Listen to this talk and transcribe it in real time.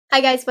Hi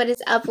guys, what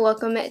is up?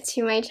 Welcome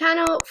to my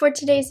channel. For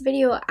today's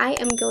video, I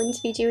am going to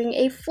be doing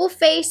a full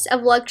face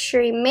of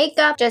luxury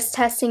makeup, just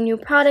testing new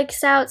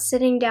products out,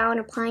 sitting down,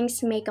 applying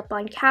some makeup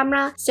on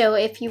camera. So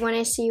if you want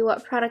to see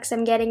what products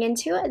I'm getting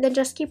into, then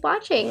just keep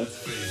watching.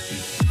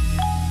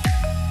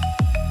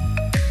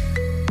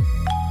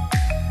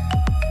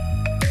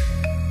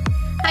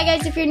 Hi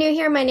guys, if you're new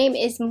here, my name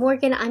is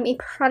Morgan. I'm a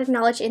product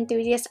knowledge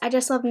enthusiast. I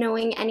just love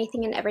knowing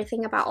anything and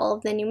everything about all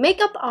of the new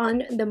makeup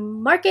on the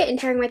market and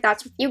sharing my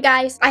thoughts with you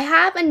guys. I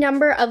have a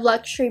number of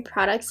luxury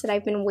products that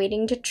I've been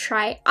waiting to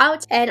try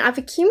out, and I've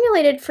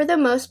accumulated, for the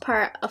most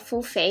part, a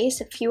full face,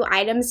 a few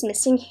items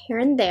missing here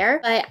and there.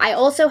 But I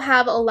also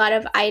have a lot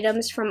of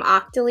items from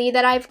Octoly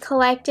that I've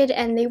collected,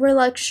 and they were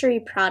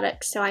luxury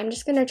products, so I'm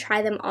just gonna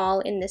try them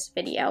all in this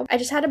video. I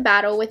just had a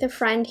battle with a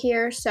friend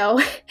here, so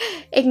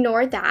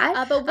ignore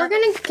that. But we're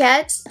gonna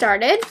get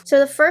started. So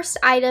the first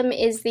item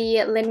is the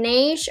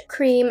Laneige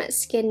Cream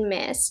Skin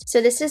Mist. So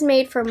this is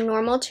made from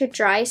normal to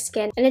dry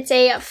skin, and it's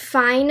a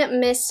fine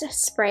mist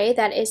spray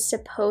that is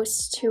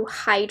supposed to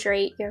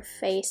hydrate your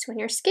face when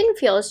your skin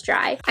feels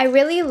dry. I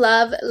really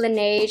love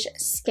Laneige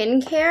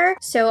skincare,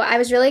 so I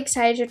was really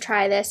excited to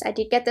try this. I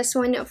did get this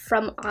one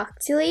from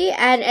Octoly,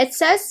 and it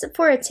says,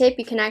 for a tip,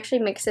 you can actually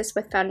mix this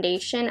with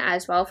foundation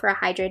as well for a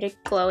hydrated,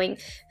 glowing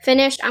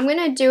finish. I'm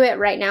gonna do it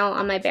right now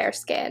on my bare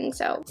skin,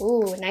 so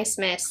ooh, nice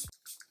mist.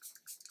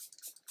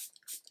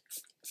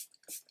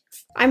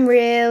 I'm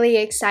really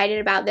excited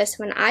about this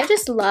one. I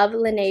just love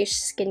Laneige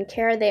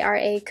skincare. They are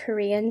a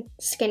Korean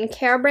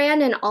skincare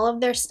brand, and all of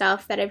their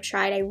stuff that I've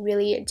tried I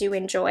really do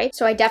enjoy.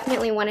 So I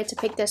definitely wanted to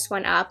pick this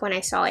one up when I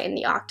saw it in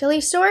the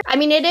Octoly store. I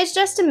mean, it is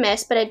just a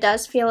mist, but it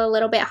does feel a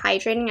little bit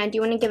hydrating. I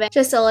do want to give it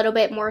just a little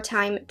bit more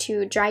time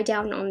to dry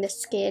down on the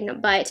skin,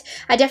 but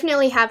I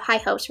definitely have high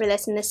hopes for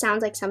this, and this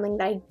sounds like something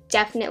that I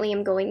definitely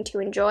am going to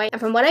enjoy.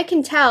 And from what I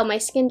can tell, my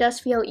skin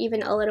does feel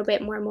even a little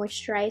bit more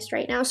moisturized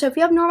right now. So if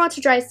you have normal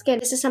to dry skin,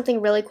 this is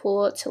something really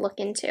cool to look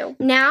into.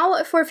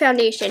 Now for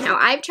foundation. Now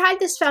I've tried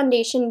this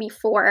foundation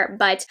before,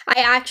 but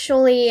I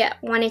actually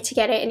wanted to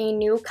get it in a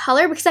new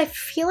color because I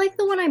feel like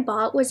the one I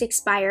bought was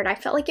expired. I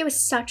felt like it was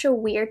such a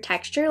weird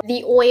texture.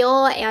 The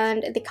oil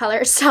and the color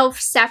itself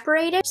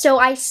separated. So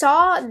I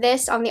saw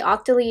this on the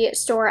Octoly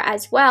store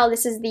as well.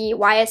 This is the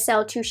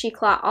YSL Touche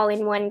Eclat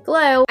All-in-One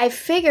Glow. I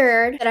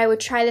figured that I would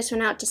try this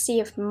one out to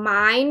see if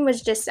mine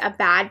was just a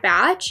bad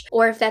batch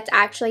or if that's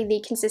actually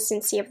the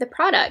consistency of the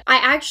product. I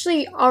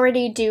actually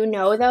already do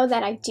know though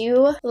that I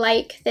do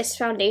like this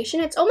foundation.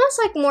 It's almost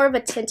like more of a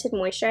tinted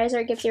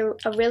moisturizer. It gives you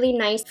a really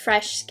nice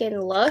fresh skin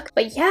look.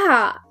 But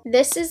yeah,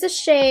 this is the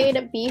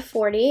shade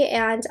B40,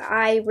 and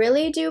I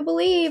really do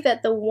believe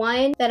that the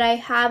one that I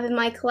have in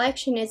my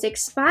collection is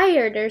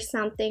expired or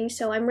something.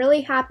 So I'm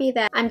really happy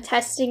that I'm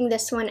testing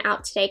this one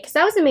out today, because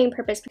that was the main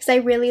purpose, because I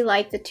really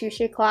like the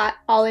Touche Eclat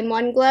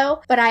All-in-One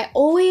Glow. But I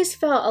always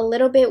felt a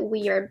little bit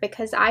weird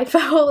because I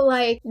felt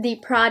like the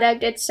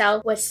product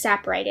itself was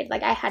separated,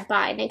 like I had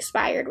bought an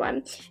expired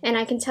one. And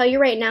I can tell you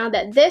right now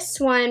that this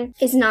one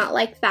is not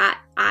like that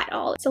at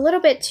all. It's a little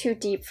bit too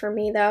deep for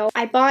me though.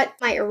 I bought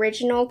my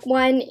original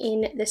one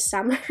in the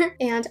summer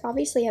and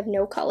obviously have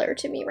no color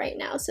to me right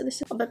now, so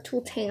this is a bit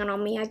too tan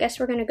on me. I guess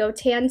we're gonna go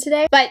tan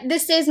today, but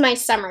this is my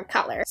summer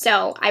color,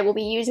 so I will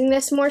be using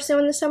this more so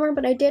in the summer,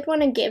 but I did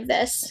want to give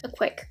this a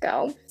quick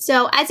go.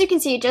 So as you can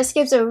see, it just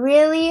gives a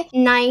really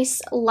nice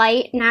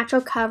light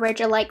natural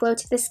coverage, a light glow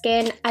to the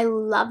skin. I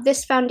love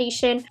this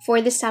foundation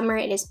for the summer.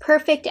 It is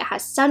perfect. It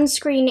has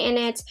sunscreen in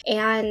it,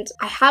 and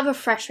I have a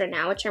fresh one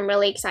now, which I'm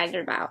really excited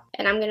about.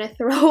 And I'm gonna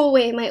throw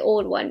away my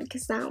old one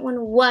because that one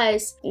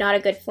was not a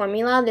good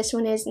formula. This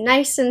one is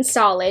nice and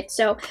solid,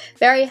 so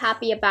very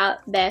happy about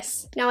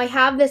this. Now I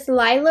have this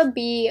Lila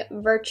B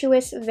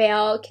Virtuous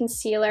Veil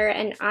Concealer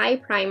and Eye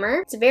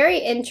Primer. It's very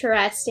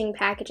interesting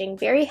packaging,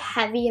 very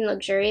heavy and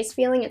luxurious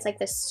feeling. It's like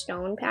this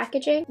stone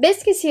packaging.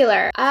 This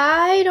concealer,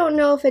 I don't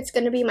know if it's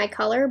gonna be my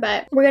color,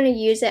 but we're gonna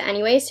use it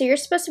anyway. So you're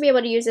supposed to be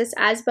able to use this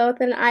as both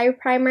an eye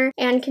primer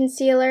and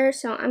concealer.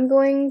 So I'm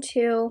going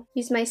to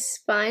use my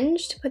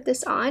sponge to put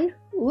this on.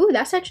 Ooh,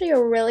 that's actually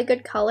a really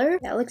good color.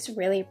 That looks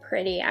really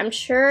pretty. I'm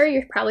sure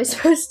you're probably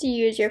supposed to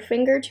use your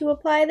finger to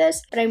apply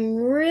this, but I'm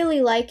really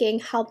liking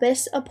how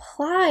this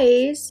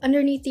applies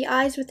underneath the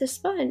eyes with the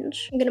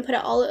sponge. I'm gonna put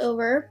it all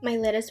over my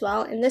lid as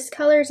well, and this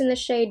color is in the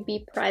shade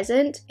Be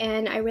Present,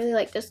 and I really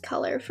like this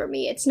color for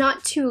me. It's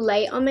not too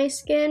light on my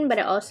skin, but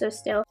it also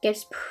still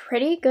gives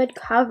pretty good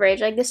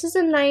coverage. Like, this is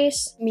a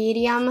nice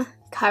medium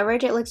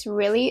coverage. It looks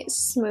really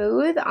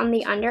smooth on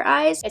the under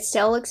eyes. It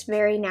still looks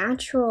very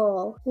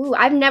natural. Ooh,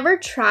 I've never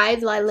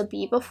tried Lila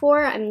B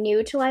before. I'm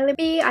new to Lila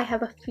B. I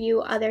have a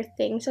few other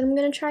things that I'm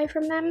gonna try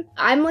from them.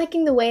 I'm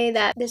liking the way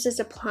that this is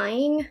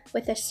applying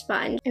with a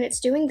sponge, and it's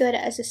doing good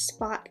as a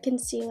spot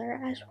concealer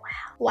as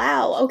well.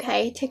 Wow,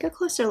 okay, take a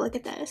closer look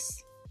at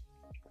this.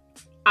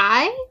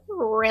 I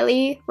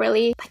really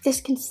like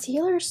this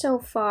concealer so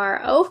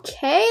far.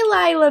 Okay,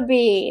 Lila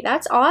B,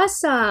 that's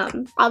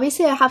awesome.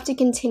 Obviously, I have to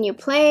continue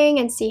playing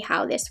and see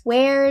how this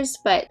wears,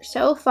 but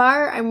so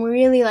far, I'm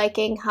really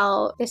liking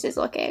how this is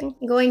looking.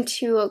 I'm going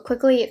to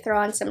quickly throw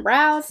on some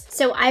brows.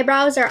 So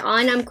eyebrows are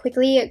on. I'm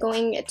quickly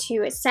going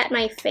to set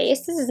my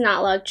face. This is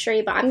not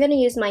luxury, but I'm going to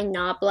use my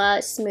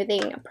Nabla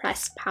Smoothing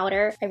Pressed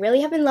Powder. I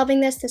really have been loving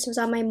this. This was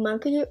on my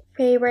monthly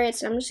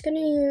favorites. I'm just going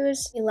to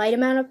use a light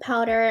amount of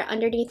powder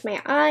underneath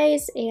my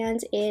eyes and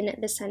in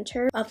the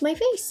center of my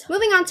face.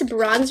 Moving on to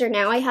bronzer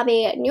now. I have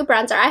a new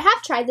bronzer. I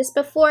have tried this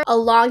before a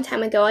long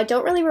time ago. I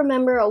don't really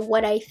remember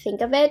what I think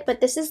of it,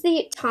 but this is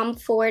the Tom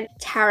Ford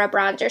Tara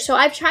bronzer. So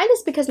I've tried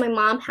this because my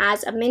mom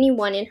has a mini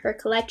one in her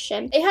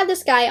collection. They had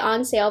this guy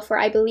on sale for,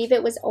 I believe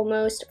it was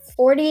almost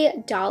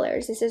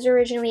 $40. This is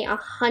originally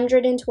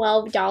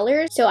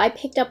 $112. So I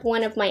picked up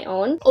one of my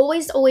own.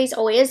 Always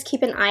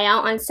keep an eye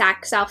out on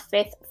Saks South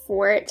 5th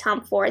for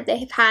Tom Ford.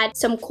 They've had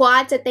some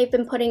quads that they've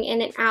been putting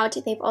in and out.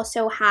 They've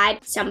also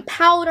had some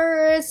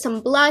powders, some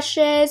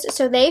blushes.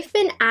 So they've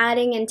been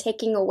adding and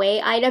taking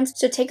away items.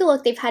 So take a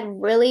look. They've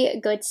had really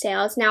good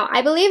sales. Now,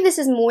 I believe this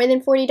is more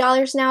than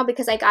 $40 now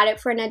because I got it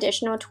for an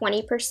additional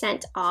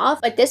 20%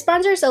 off. But this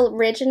bronzer is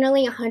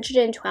originally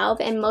 $112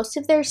 and most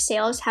of their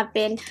sales have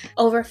been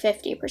over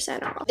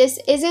 50% off. This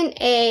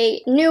isn't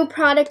a new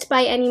product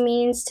by any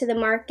means to the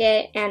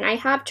market, and I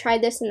have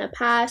tried this in the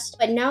past,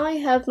 but now I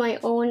have my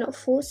own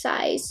full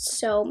size.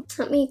 So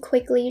let me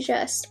quickly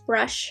just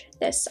brush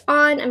this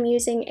on. I'm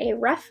using a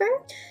rougher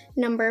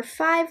number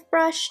 5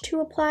 brush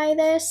to apply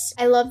this.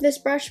 I love this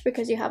brush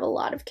because you have a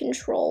lot of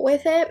control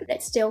with it, but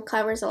it still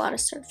covers a lot of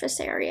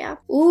surface area.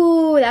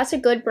 Ooh, that's a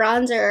good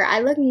bronzer. I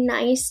look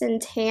nice and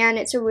tan.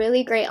 It's a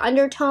really great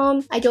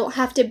undertone. I don't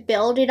have to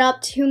build it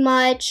up too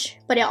much,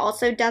 but it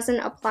also doesn't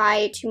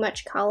apply too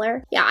much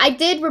color. Yeah, I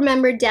did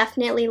remember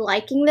definitely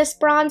liking this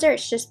bronzer.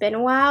 It's just been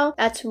a while.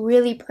 That's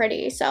really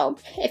pretty. So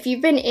if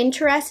you've been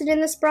interested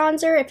in this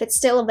bronzer, if it's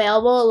still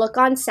available, look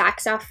on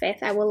Saks South 5th.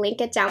 I will link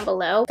it down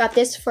below. Got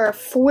this for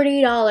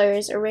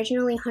 $40,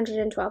 originally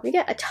 $112. You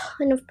get a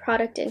ton of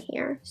product in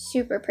here.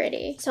 Super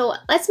pretty. So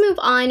let's move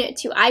on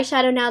to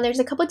eyeshadow now. There's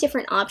a couple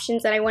different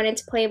options that I wanted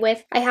to play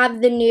with. I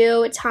have the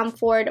new Tom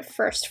Ford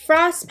First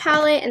Frost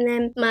palette and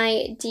then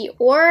my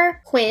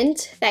Dior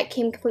Quint that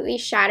came completely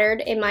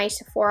shattered in my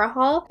Sephora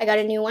haul. I got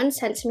a new one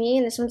sent to me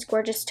and this one's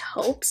gorgeous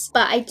taupes.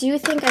 But I do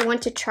think I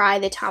want to try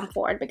the Tom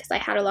Ford because I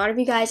had a lot of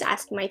you guys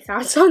asking my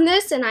thoughts on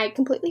this and I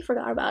completely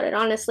forgot about it,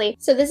 honestly.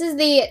 So this is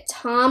the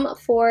Tom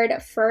Ford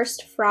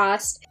First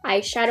Frost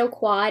eyeshadow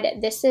quad.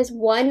 This is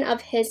one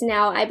of his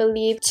now, I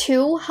believe,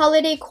 2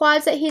 holiday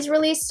quads that he's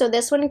released. So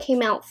this one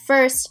came out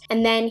first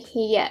and then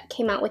he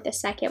came out with the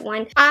second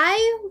one.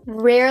 I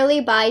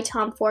rarely buy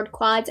Tom Ford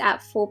quads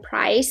at full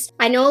price.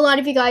 I know a lot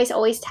of you guys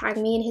always tag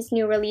me in his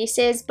new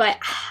releases, but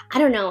I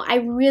don't know. I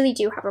really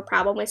do have a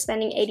problem with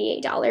spending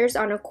 $88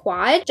 on a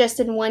quad just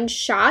in one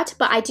shot,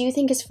 but I do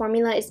think his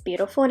formula is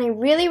beautiful and I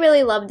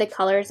really love the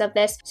colors of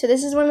this. So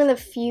this is one of the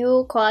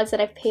few quads that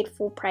I've paid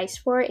full price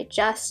for. It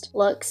just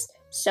looks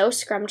so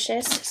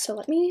scrumptious. So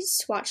let me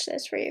swatch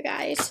this for you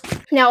guys.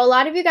 Now, a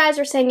lot of you guys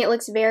are saying it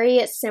looks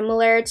very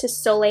similar to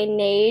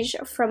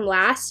Laneige from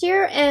last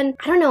year, and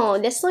I don't know,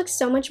 this looks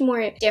so much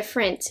more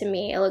different to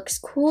me. It looks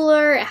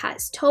cooler, it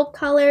has taupe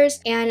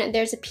colors, and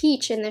there's a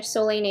peach in the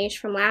Laneige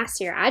from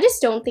last year. I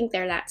just don't think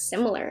they're that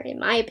similar, in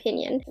my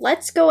opinion.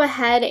 Let's go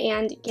ahead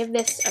and give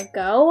this a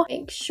go.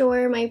 Make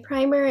sure my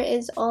primer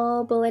is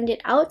all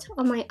blended out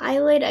on my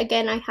eyelid.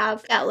 Again, I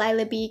have that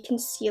Lila B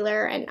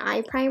concealer and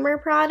eye primer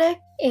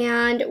product.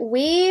 And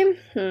we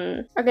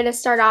are going to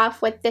start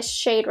off with this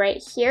shade right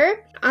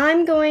here.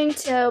 I'm going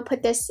to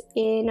put this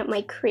in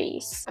my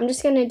crease. I'm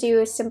just going to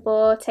do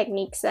simple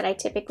techniques that I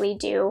typically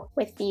do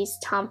with these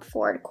Tom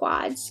Ford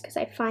quads because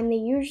I find they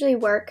usually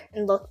work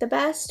and look the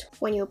best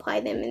when you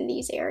apply them in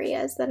these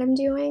areas that I'm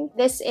doing.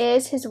 This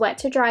is his wet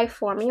to dry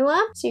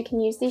formula, so you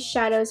can use these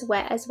shadows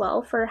wet as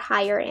well for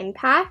higher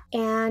impact.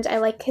 And I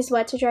like his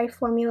wet to dry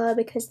formula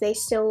because they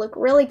still look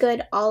really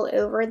good all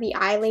over the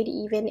eyelid,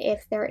 even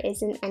if there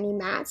isn't any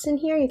mattes in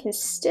here. You can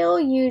still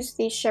use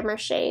these shimmer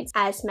shades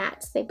as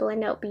mattes. They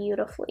blend out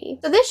beautifully.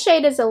 So this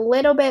shade is a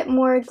little bit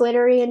more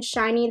glittery and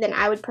shiny than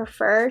I would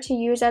prefer to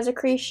use as a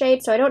crease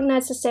shade, so I don't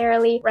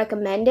necessarily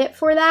recommend it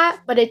for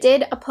that, but it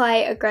did apply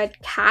a good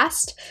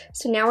cast.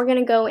 So now we're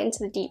gonna go into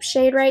the deep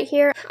shade right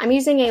here. I'm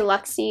using a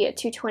Luxie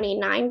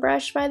 229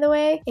 brush, by the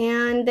way,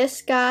 and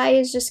this guy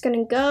is just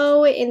gonna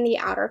go in the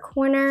outer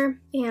corner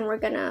and we're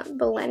gonna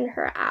blend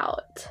her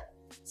out.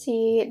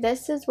 See,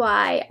 this is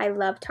why I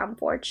love Tom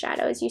Ford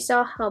shadows. You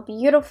saw how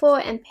beautiful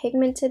and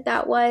pigmented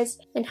that was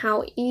and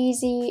how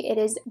easy it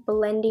is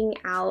blending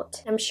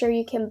out. I'm sure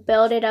you can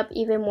build it up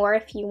even more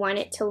if you want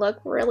it to look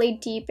really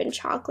deep and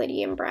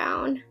chocolatey and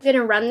brown. I'm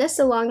gonna run this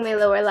along my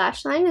lower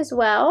lash line as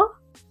well.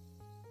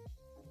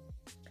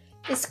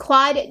 This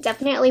quad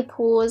definitely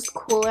pulls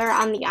cooler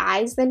on the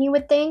eyes than you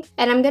would think.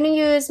 And I'm going to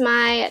use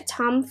my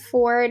Tom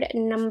Ford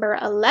number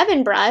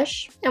 11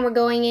 brush. And we're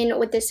going in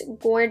with this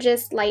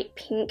gorgeous light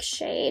pink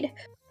shade.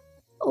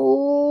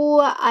 Oh,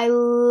 I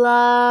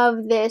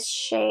love this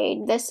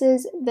shade. This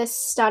is the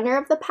stunner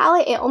of the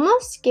palette. It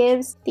almost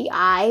gives the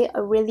eye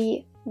a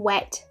really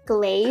wet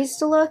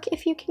glazed look,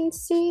 if you can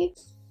see.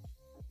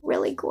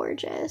 Really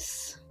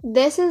gorgeous.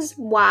 This is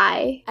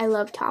why I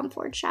love Tom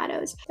Ford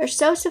shadows. They're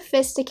so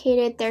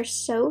sophisticated, they're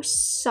so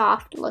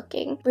soft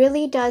looking.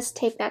 Really does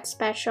take that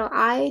special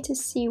eye to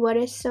see what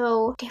is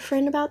so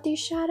different about these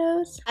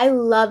shadows. I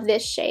love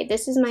this shade.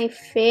 This is my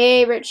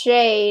favorite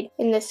shade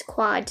in this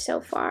quad so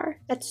far.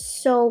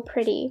 That's so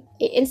pretty.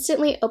 It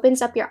instantly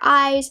opens up your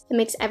eyes, it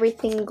makes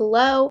everything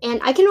glow,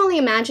 and I can only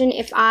imagine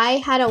if I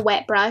had a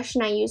wet brush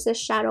and I use this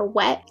shadow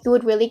wet, you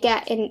would really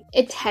get an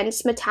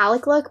intense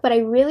metallic look, but I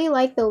really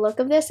like the look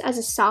of this as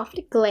a soft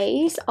glaze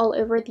all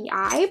over the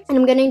eye. And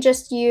I'm gonna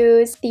just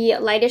use the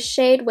lightest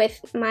shade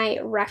with my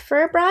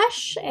Refer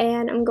brush,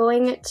 and I'm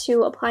going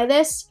to apply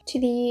this to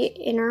the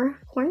inner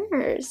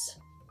corners.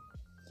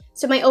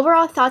 So my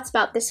overall thoughts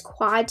about this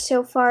quad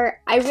so far,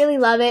 I really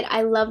love it.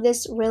 I love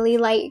this really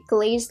light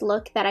glazed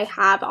look that I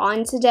have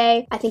on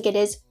today. I think it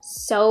is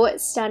so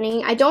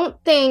stunning. I don't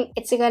think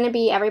it's going to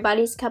be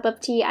everybody's cup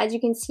of tea. As you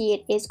can see,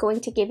 it is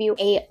going to give you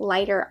a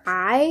lighter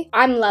eye.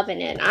 I'm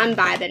loving it. I'm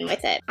vibing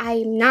with it.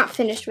 I'm not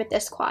finished with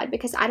this quad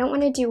because I don't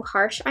want to do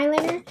harsh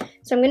eyeliner.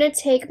 So I'm going to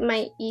take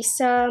my Yves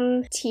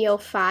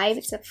T05.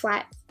 It's a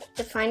flat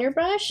definer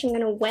brush. I'm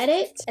going to wet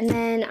it, and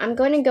then I'm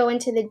going to go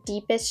into the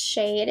deepest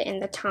shade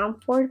in the Tom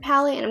Ford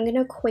palette, and I'm going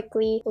to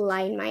quickly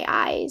line my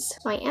eyes.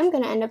 So I am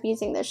going to end up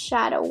using this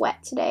shadow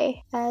wet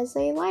today as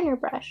a liner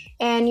brush.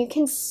 And you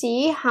can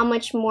see how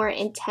much more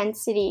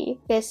intensity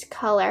this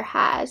color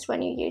has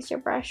when you use your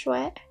brush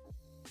wet.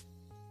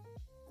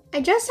 I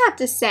just have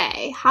to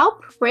say, how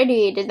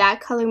pretty did that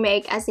color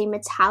make as a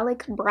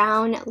metallic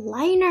brown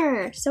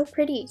liner? So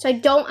pretty. So I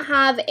don't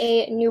have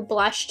a new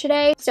blush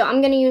today, so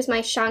I'm going to use my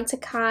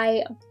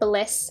Chantecaille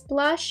Bliss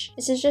blush.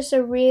 This is just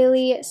a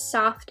really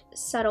soft,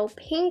 subtle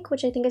pink,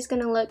 which I think is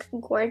going to look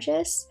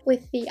gorgeous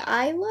with the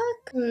eye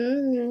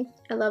look.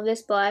 I love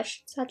this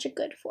blush. Such a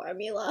good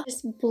formula.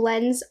 Just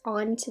blends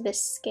onto the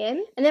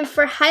skin. And then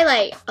for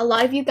highlight, a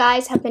lot of you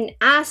guys have been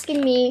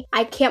asking me,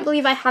 I can't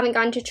believe I haven't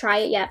gotten to try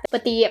it yet,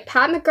 but the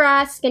Pat McGrath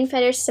Skin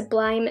Fetish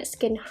Sublime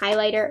Skin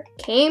Highlighter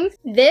came.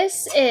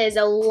 This is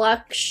a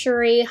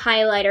luxury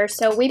highlighter,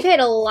 so we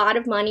paid a lot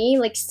of money,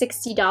 like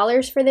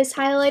 $60 for this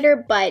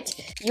highlighter, but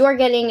you are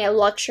getting a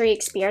luxury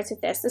experience with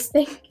this. This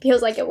thing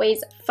feels like it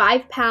weighs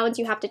 5 pounds.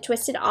 You have to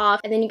twist it off,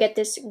 and then you get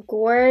this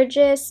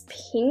gorgeous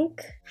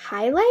pink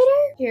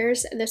highlighter.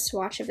 Here's the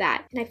swatch of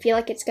that, and I feel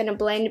like it's gonna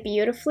blend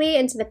beautifully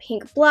into the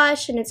pink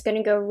blush, and it's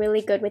gonna go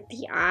really good with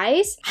the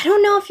eyes. I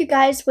don't know if you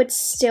guys would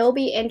still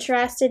be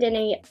interested in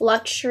a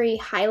luxury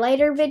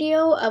highlighter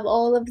video of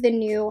all of the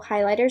new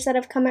highlighters that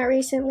have come out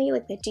recently,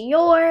 like the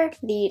Dior,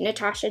 the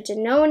Natasha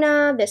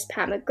Denona, this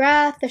Pat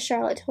McGrath, the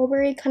Charlotte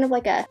Tilbury, kind of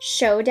like a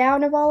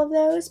showdown of all of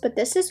those, but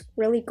this is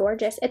really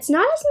gorgeous. It's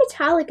not as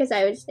metallic as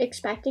I was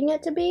expecting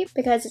it to be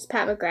because it's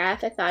Pat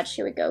McGrath. I thought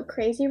she would go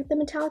crazy with the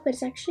metallic, but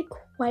it's actually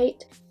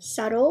quite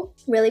subtle,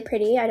 really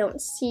pretty. I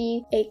don't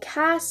see a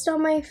cast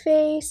on my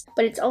face,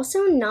 but it's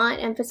also not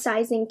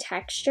emphasizing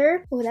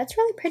texture. Oh, that's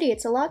really pretty.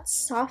 It's a lot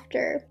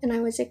softer than I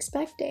was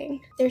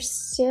expecting. There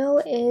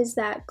still is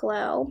that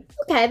glow.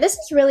 Okay, this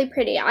is really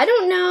pretty. I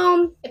don't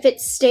know if it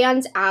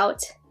stands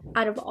out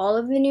of all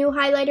of the new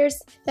highlighters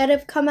that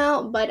have come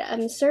out, but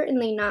I'm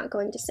certainly not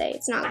going to say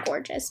it's not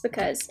gorgeous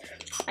because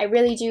I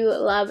really do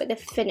love the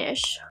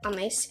finish on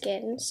my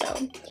skin.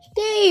 So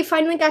yay,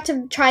 finally got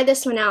to try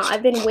this one out.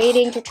 I've been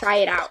waiting to try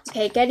it out.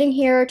 Okay, getting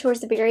here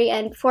towards the very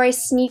end before I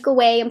sneak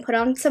away and put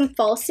on some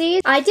falsies.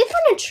 I did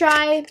want to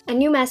try a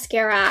new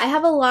mascara. I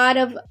have a lot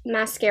of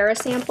mascara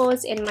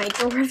samples in my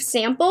drawer of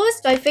samples,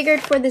 so I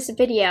figured for this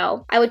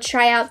video I would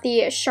try out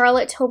the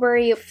Charlotte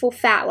Tilbury Full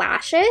Fat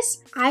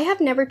Lashes. I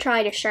have never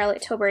tried a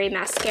Charlotte Tilbury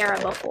mascara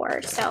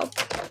before, so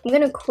I'm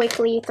gonna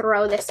quickly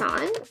throw this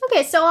on.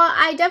 Okay, so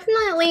I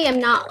definitely am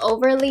not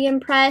overly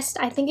impressed.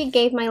 I think it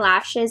gave my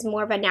lashes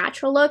more of a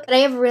natural look, but I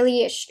have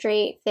really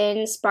straight,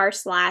 thin,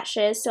 sparse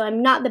lashes, so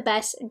I'm not the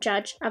best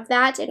judge of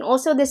that. And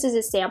also this is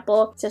a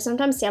sample, so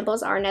sometimes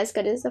samples aren't as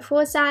good as the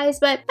full size,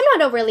 but I'm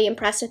not overly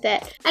impressed with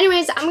it.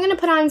 Anyways, I'm gonna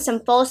put on some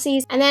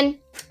falsies, and then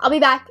I'll be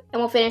back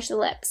and we'll finish the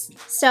lips.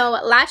 So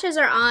lashes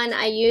are on.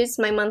 I used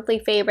my monthly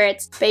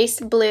favorites, Base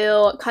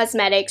Blue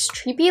Cosmetics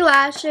Treepy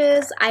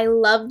Lashes. I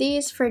love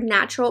these for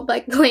natural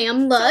but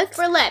glam looks.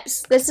 For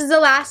lips, this is the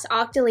last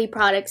Octoly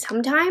product.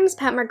 Sometimes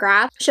Pat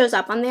McGrath shows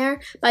up on there.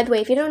 By the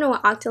way, if you don't know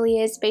what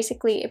Octoly is,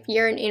 basically if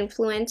you're an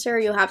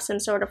influencer, you have some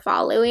sort of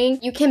following,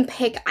 you can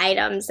pick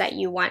items that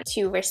you want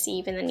to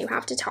receive and then you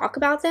have to talk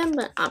about them,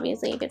 but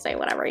obviously you can say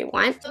whatever you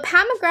want. So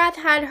Pat McGrath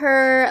had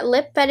her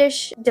Lip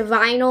Fetish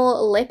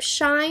Divinal Lip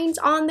Shines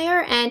on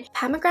there, and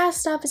Pat McGrath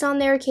stuff is on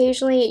there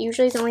occasionally. It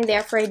usually is only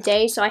there for a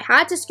day, so I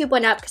had to scoop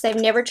one up because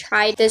I've never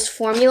tried this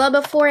formula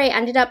before. I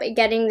ended up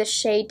getting the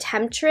shade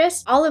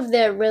Temptress. All of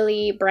the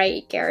really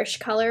bright garish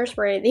colors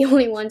were the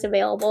only ones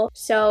available,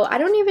 so I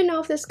don't even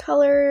know if this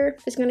color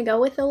is gonna go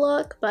with the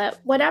look, but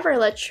whatever,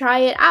 let's try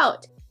it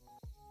out.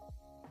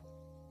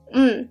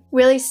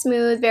 Really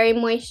smooth, very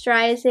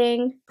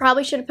moisturizing.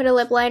 Probably should have put a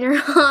lip liner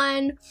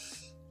on.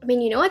 I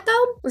mean, you know what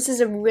though? This is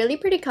a really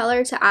pretty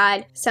color to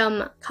add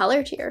some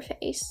color to your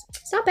face.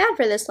 It's not bad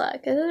for this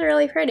look. This is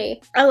really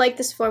pretty. I like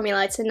this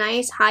formula. It's a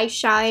nice high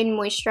shine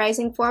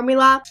moisturizing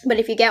formula. But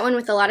if you get one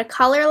with a lot of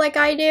color like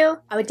I do,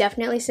 I would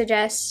definitely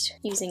suggest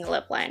using a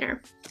lip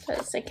liner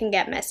because it can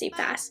get messy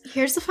fast.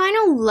 Here's the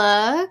final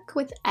look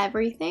with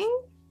everything.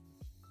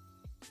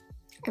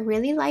 I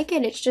really like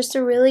it. It's just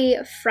a really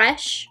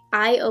fresh,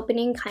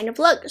 eye-opening kind of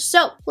look.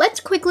 So let's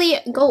quickly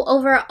go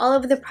over all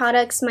of the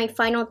products, my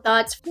final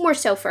thoughts, more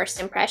so first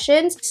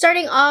impressions.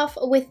 Starting off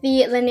with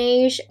the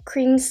Laneige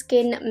Cream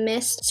Skin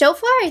Mist. So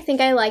far, I think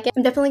I like it.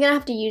 I'm definitely gonna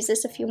have to use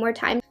this a few more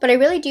times, but I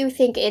really do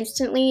think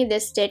instantly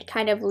this did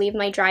kind of leave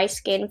my dry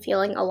skin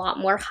feeling a lot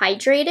more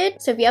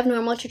hydrated. So if you have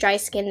normal to dry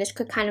skin, this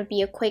could kind of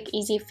be a quick,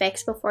 easy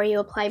fix before you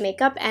apply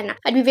makeup, and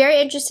I'd be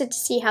very interested to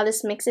see how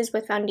this mixes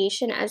with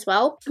foundation as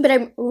well. But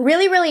I'm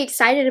really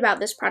excited about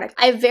this product.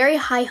 I have very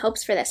high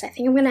hopes for this. I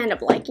think I'm gonna end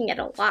up liking it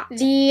a lot.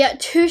 The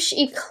Touche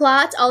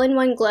Eclat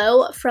All-in-One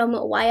Glow from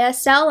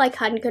YSL, I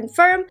can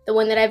confirm. The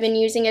one that I've been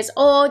using is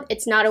old.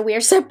 It's not a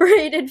weird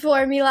separated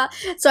formula,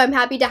 so I'm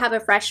happy to have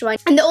a fresh one.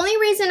 And the only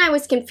reason I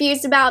was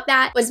confused about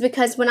that was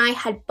because when I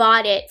had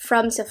bought it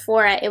from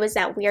Sephora, it was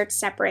that weird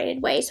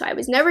separated way, so I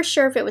was never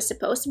sure if it was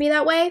supposed to be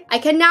that way. I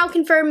can now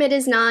confirm it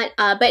is not,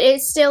 but it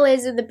still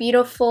is the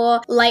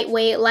beautiful,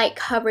 lightweight, light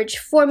coverage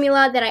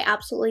formula that I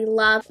absolutely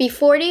love.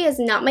 B40 is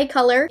not my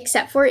color,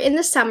 except for in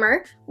the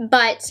summer,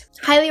 but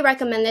highly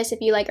recommend this if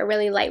you like a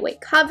really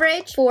lightweight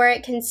coverage. For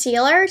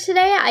concealer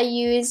today, I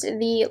used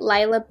the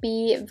Lila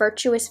B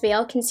Virtuous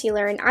Veil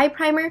Concealer and Eye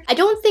Primer. I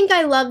don't think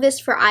I love this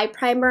for eye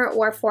primer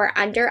or for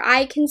under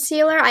eye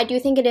concealer. I do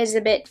think it is a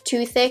bit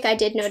too thick. I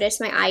did notice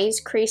my eyes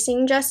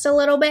creasing just a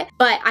little bit,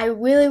 but I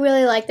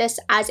really like this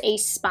as a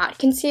spot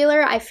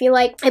concealer. I feel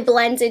like it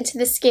blends into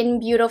the skin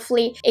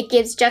beautifully. It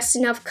gives just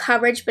enough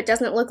coverage, but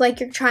doesn't look like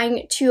you're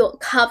trying to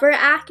cover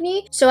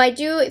acne. So I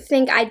do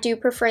think I do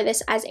prefer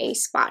this as a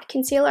spot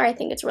concealer. I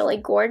think it's really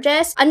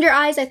gorgeous. Under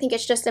eyes, I think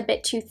it's just a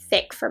bit too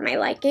thick for my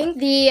liking.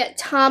 The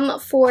Tom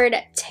Ford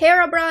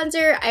Terra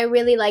Bronzer, I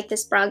really like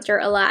this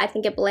bronzer a lot. I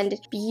think it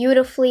blended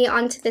beautifully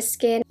onto the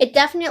skin. It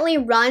definitely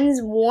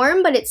runs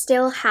warm, but it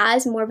still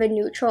has more of a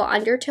neutral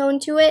undertone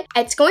to it.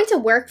 It's going to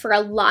work for a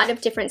lot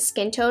of different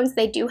skin tones.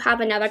 They do have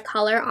another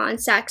color on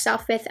Saks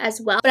Off with as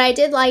well, but I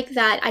did like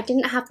that I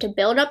didn't have to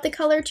build up the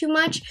color too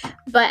much,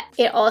 but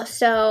it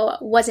also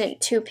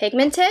wasn't too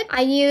pigmented.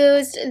 I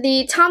used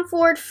the Tom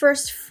Ford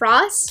First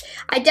Frost.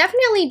 I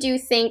definitely do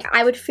think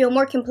I would feel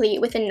more complete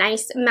with a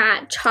nice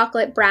matte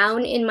chocolate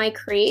brown in my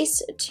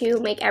crease to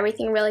make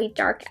everything really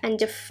dark and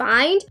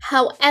defined.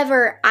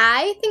 However,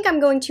 I think I'm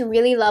going to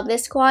really love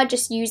this quad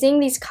just using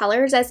these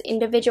colors as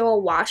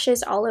individual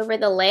washes all over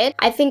the lid.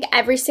 I think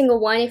every single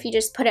one, if you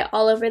just put it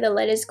all over the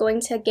lid, is going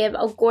to give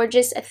a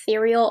gorgeous,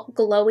 ethereal,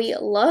 glowy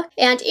look.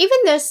 And even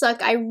this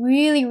look, I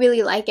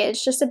really like it.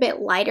 It's just a bit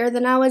lighter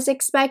than I was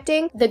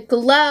expecting. The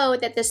glow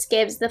that this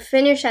gives, the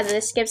finish that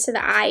this gives to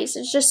the eyes,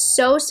 it's just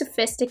so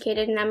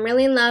sophisticated, and I'm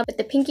really in love with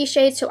the pinky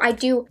shade, so I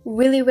do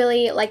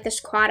really like this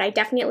quad. I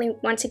definitely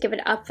want to give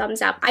it a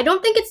thumbs up. I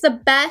don't think it's the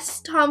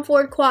best Tom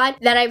Ford quad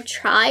that I've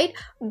tried,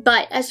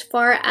 but as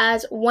far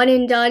as one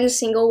and done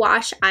single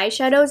wash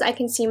eyeshadows, I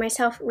can see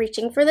myself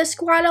reaching for this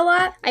quad a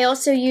lot. I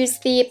also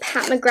used the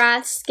Pat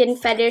McGrath Skin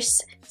Fetish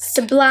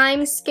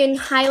Sublime Skin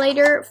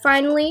Highlighter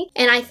finally,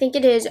 and I think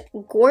it is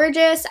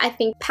gorgeous. I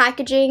think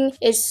packaging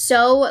is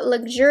so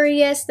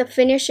luxurious. The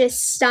finish is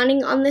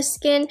stunning on the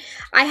skin.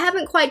 I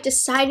haven't quite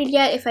decided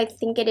yet if I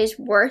think it is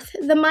worth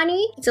the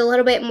money. It's a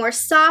little bit more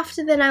soft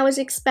than I was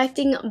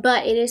expecting,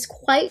 but it is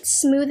quite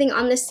smoothing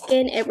on the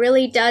skin. It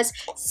really does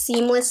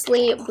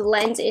seamlessly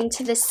blend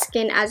into the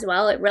skin as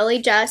well. It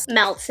really just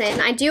melts in.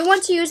 I do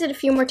want to use it a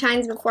few more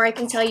times before I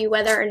can tell you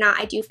whether or not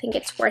I do think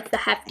it's worth the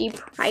hefty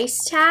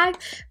price tag,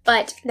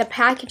 but the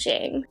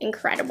packaging,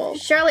 incredible.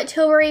 Charlotte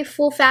Tilbury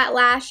Full Fat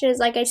Lashes,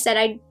 like I said,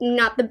 I'm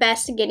not the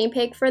best guinea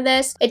pig for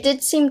this. It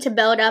did seem to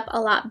build up a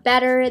lot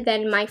better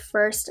than my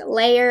first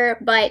layer,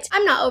 but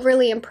I'm not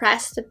overly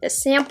impressed with the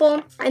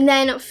sample. And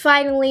then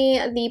finally,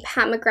 the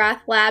Pat McGrath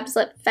Labs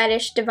Lip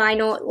Fetish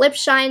Divinal Lip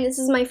Shine. This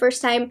is my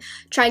first time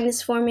trying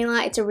this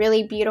formula. It's a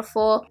really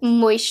beautiful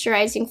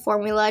moisturizing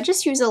formula.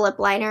 Just use a lip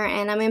liner,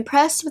 and I'm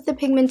impressed with the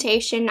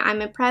pigmentation. I'm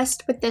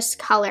impressed with this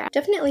color. I'm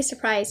definitely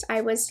surprised.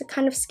 I was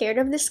kind of scared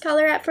of this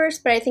color at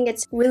first, but I think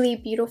it's really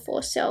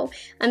beautiful, so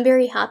I'm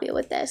very happy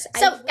with this.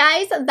 So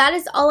guys, that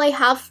is all I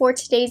have for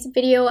today's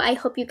video. I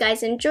hope you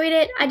guys enjoyed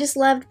it. I just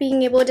loved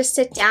being able to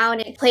sit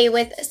down and play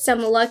with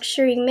some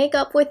luxury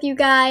makeup with you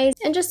guys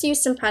and just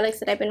use some products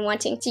that I've been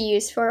wanting to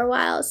use for a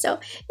while. So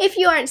if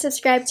you aren't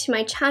subscribed to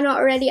my channel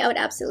already, I would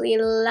absolutely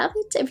love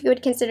it if you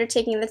would consider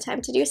taking the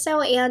time to do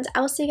so, and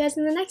I will see you guys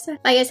in the next one.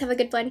 Bye guys, have a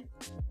good one.